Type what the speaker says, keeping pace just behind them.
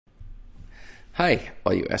Hi,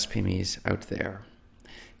 all you SPMEs out there.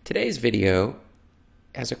 Today's video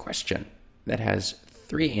has a question that has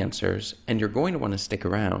 3 answers, and you're going to want to stick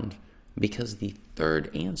around because the third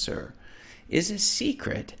answer is a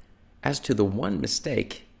secret as to the one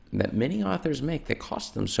mistake that many authors make that costs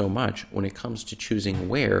them so much when it comes to choosing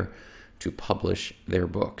where to publish their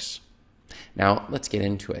books. Now, let's get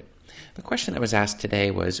into it. The question that was asked today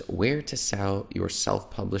was where to sell your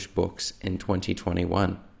self-published books in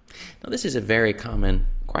 2021. Now, this is a very common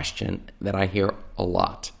question that I hear a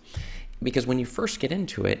lot because when you first get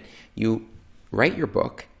into it, you write your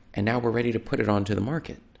book and now we're ready to put it onto the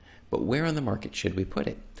market. But where on the market should we put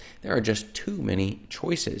it? There are just too many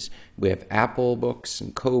choices. We have Apple Books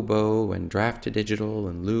and Kobo and Draft2Digital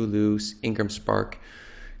and Lulu, Ingram Spark,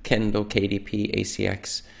 Kindle, KDP,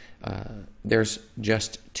 ACX. There's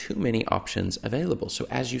just too many options available. So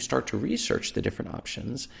as you start to research the different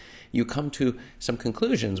options, you come to some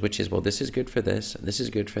conclusions, which is, well, this is good for this, and this is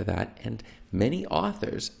good for that. And many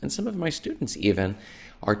authors, and some of my students even,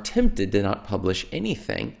 are tempted to not publish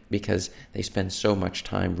anything because they spend so much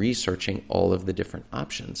time researching all of the different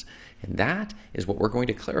options. And that is what we're going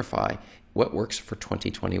to clarify, what works for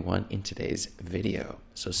 2021 in today's video.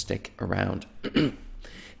 So stick around.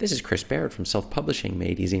 This is Chris Baird from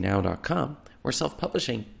selfpublishingmadeeasynow.com, where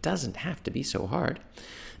self-publishing doesn't have to be so hard.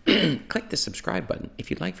 Click the subscribe button if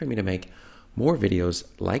you'd like for me to make more videos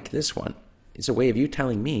like this one. It's a way of you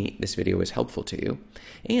telling me this video is helpful to you.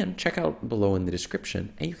 And check out below in the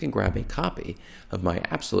description, and you can grab a copy of my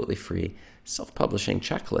absolutely free self-publishing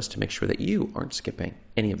checklist to make sure that you aren't skipping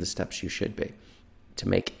any of the steps you should be to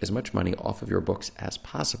make as much money off of your books as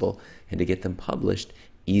possible and to get them published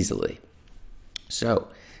easily. So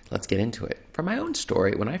let's get into it. For my own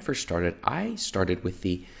story, when I first started, I started with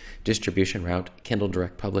the distribution route, Kindle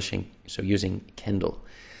Direct Publishing, so using Kindle.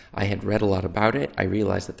 I had read a lot about it. I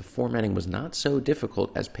realized that the formatting was not so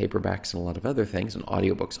difficult as paperbacks and a lot of other things, and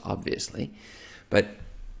audiobooks, obviously.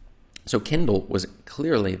 So Kindle was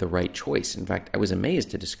clearly the right choice. In fact, I was amazed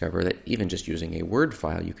to discover that even just using a Word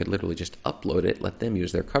file, you could literally just upload it, let them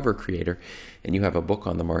use their cover creator, and you have a book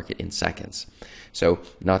on the market in seconds. So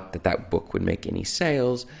not that that book would make any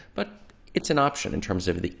sales, but it's an option in terms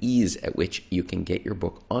of the ease at which you can get your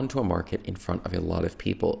book onto a market in front of a lot of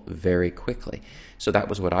people very quickly. So that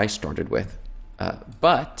was what I started with.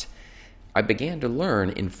 But I began to learn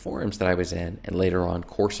in forums that I was in and later on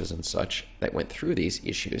courses and such that went through these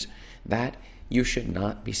issues that you should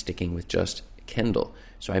not be sticking with just Kindle.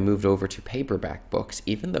 So I moved over to paperback books,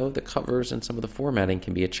 even though the covers and some of the formatting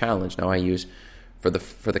can be a challenge. Now I use for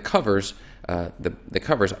the covers, the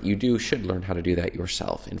covers, you should learn how to do that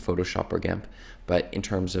yourself in Photoshop or GIMP. But in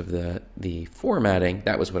terms of the formatting,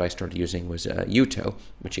 that was what I started using was Yuto,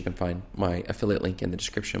 which you can find my affiliate link in the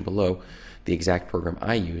description below, the exact program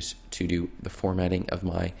I use to do the formatting of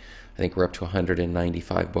my, I think we're up to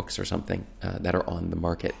 195 books or something that are on the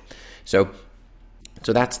market. So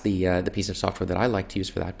that's the piece of software that I like to use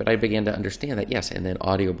for that. But I began to understand that, yes, and then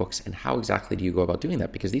audiobooks, and how exactly do you go about doing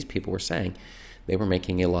that? Because these people were saying they were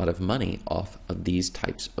making a lot of money off of these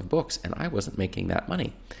types of books, and I wasn't making that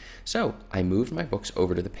money. So I moved my books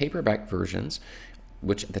over to the paperback versions,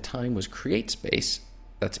 which at the time was CreateSpace.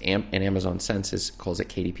 That's in Amazon Sense calls it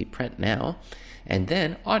KDP Print now. And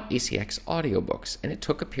then ACX audiobooks. And it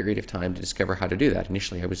took a period of time to discover how to do that.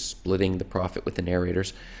 Initially, I was splitting the profit with the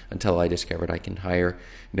narrators until I discovered I can hire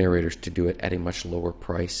narrators to do it at a much lower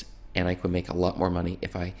price. And I could make a lot more money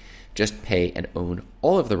if I just pay and own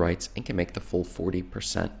all of the rights and can make the full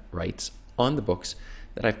 40% rights on the books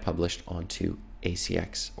that I've published onto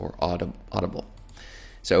ACX or Audible.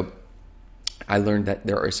 So I learned that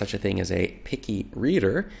there is such a thing as a picky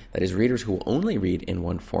reader, that is, readers who will only read in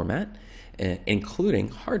one format, including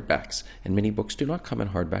hardbacks. And many books do not come in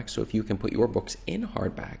hardbacks, so if you can put your books in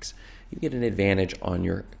hardbacks, you get an advantage on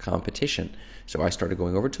your competition. So I started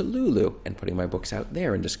going over to Lulu and putting my books out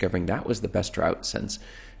there and discovering that was the best route, since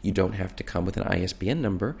you don't have to come with an ISBN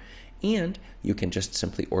number and you can just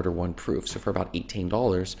simply order one proof. So for about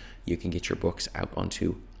 $18, you can get your books out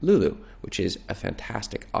onto Lulu, which is a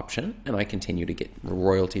fantastic option, and I continue to get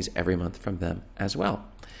royalties every month from them as well.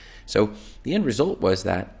 So the end result was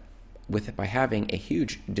that by having a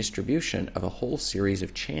huge distribution of a whole series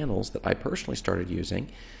of channels that I personally started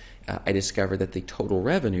using, I discovered that the total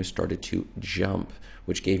revenue started to jump,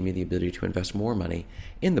 which gave me the ability to invest more money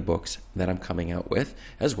in the books that I'm coming out with,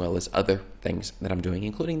 as well as other things that I'm doing,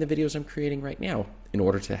 including the videos I'm creating right now, in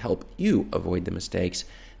order to help you avoid the mistakes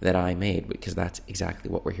that I made, because that's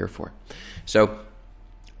exactly what we're here for. So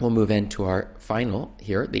we'll move into our final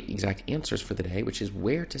here, the exact answers for the day, which is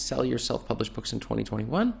where to sell your self-published books in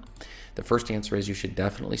 2021. The first answer is you should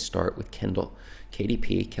definitely start with Kindle.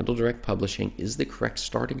 KDP, Kindle Direct Publishing, is the correct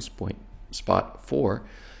starting spot for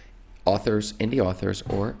authors, indie authors,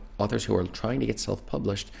 or authors who are trying to get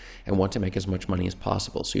self-published and want to make as much money as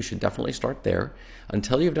possible. So you should definitely start there.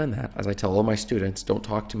 Until you've done that, as I tell all my students, don't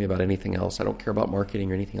talk to me about anything else. I don't care about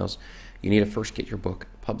marketing or anything else. You need to first get your book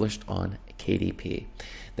published on KDP.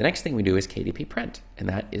 The next thing we do is KDP Print, and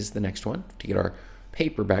that is the next one to get our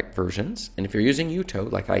paperback versions. And if you're using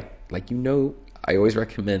Yuto, I always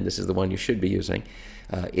recommend this is the one you should be using.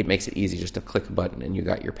 It makes it easy just to click a button and you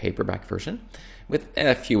got your paperback version with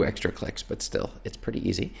a few extra clicks, but still, it's pretty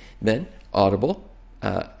easy. Then Audible,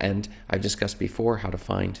 and I've discussed before how to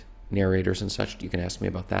find narrators and such. You can ask me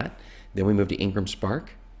about that. Then we move to Ingram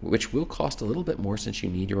Spark, which will cost a little bit more since you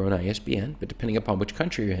need your own ISBN, but depending upon which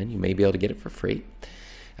country you're in, you may be able to get it for free.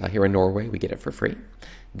 Here in Norway, we get it for free.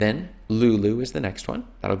 Then Lulu is the next one.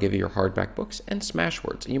 That'll give you your hardback books, and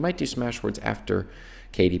Smashwords. And you might do Smashwords after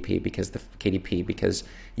KDP because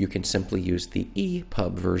you can simply use the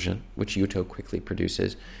EPUB version, which Yuto quickly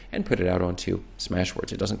produces, and put it out onto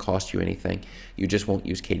Smashwords. It doesn't cost you anything. You just won't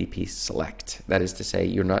use KDP Select. That is to say,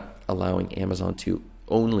 you're not allowing Amazon to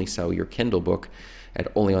only sell your Kindle book and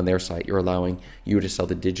only on their site. You're allowing you to sell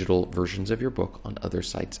the digital versions of your book on other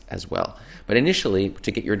sites as well. But initially,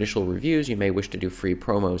 to get your initial reviews, you may wish to do free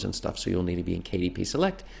promos and stuff, so you'll need to be in KDP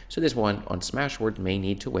Select. So this one on Smashwords may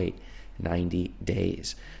need to wait 90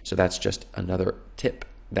 days. So that's just another tip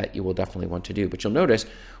that you will definitely want to do. But you'll notice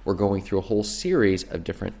we're going through a whole series of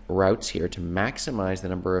different routes here to maximize the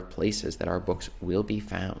number of places that our books will be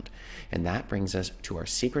found. And that brings us to our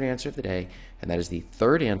secret answer of the day, and that is the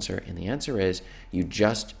third answer. And the answer is you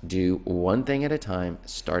just do one thing at a time,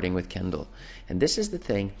 starting with Kindle. And this is the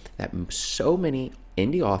thing that so many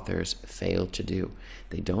indie authors fail to do.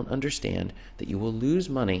 They don't understand that you will lose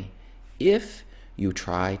money if you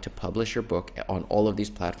try to publish your book on all of these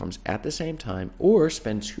platforms at the same time, or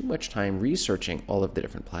spend too much time researching all of the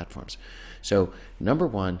different platforms. So number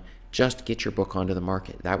one, just get your book onto the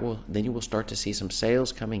market. Then you will start to see some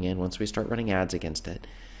sales coming in once we start running ads against it.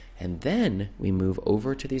 And then we move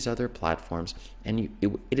over to these other platforms, and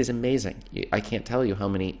it is amazing. I can't tell you how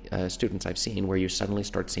many students I've seen where you suddenly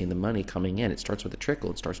start seeing the money coming in. It starts with a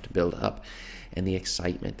trickle, it starts to build up, and the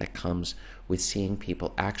excitement that comes with seeing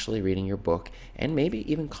people actually reading your book and maybe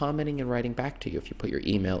even commenting and writing back to you if you put your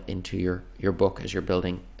email into your book as you're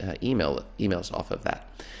building emails off of that.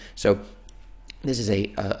 So this is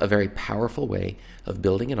a very powerful way of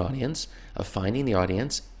building an audience, of finding the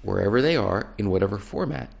audience wherever they are in whatever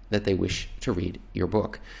format that they wish to read your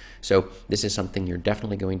book. So this is something you're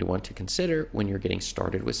definitely going to want to consider when you're getting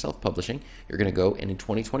started with self-publishing. You're going to go, and in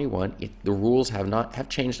 2021, the rules have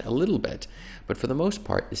changed a little bit, but for the most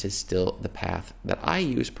part, this is still the path that I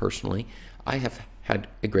use personally. I have had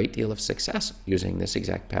a great deal of success using this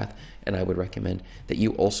exact path, and I would recommend that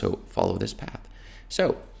you also follow this path.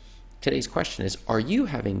 So today's question is, are you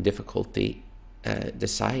having difficulty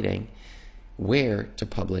deciding where to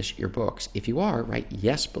publish your books? If you are, write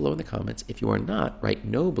yes below in the comments. If you are not, write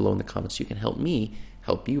no below in the comments. You can help me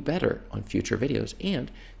help you better on future videos.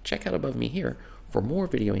 And check out above me here for more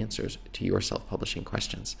video answers to your self-publishing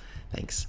questions. Thanks.